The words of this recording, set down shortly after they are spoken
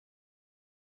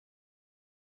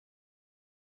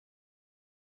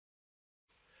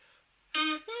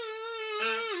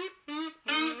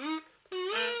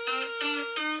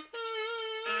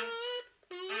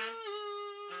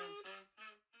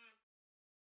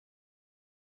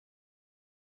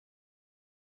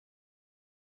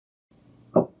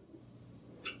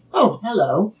Oh,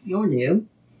 hello. You're new.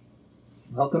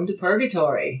 Welcome to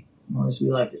Purgatory, or as we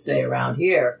like to say around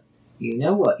here, you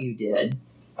know what you did.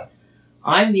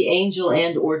 I'm the angel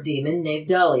and or demon named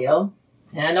Delio,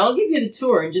 and I'll give you the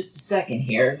tour in just a second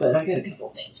here, but I got a couple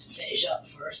things to finish up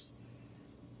first.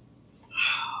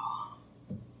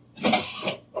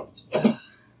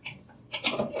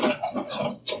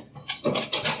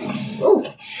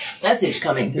 Oh, message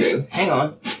coming through. Hang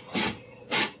on.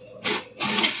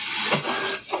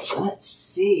 Let's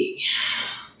see.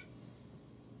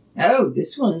 Oh,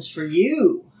 this one's for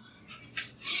you.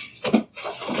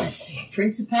 Let's see.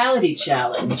 Principality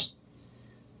challenge.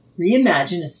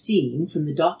 Reimagine a scene from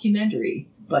the documentary,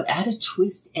 but add a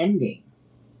twist ending.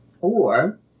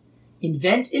 Or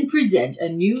invent and present a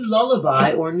new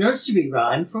lullaby or nursery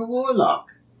rhyme for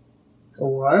Warlock.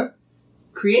 Or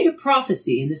create a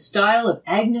prophecy in the style of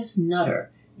Agnes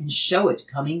Nutter and show it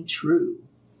coming true.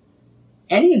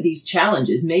 Any of these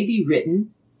challenges may be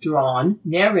written, drawn,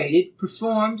 narrated,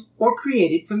 performed, or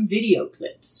created from video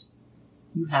clips.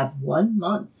 You have 1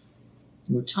 month.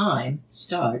 Your time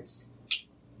starts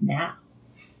now.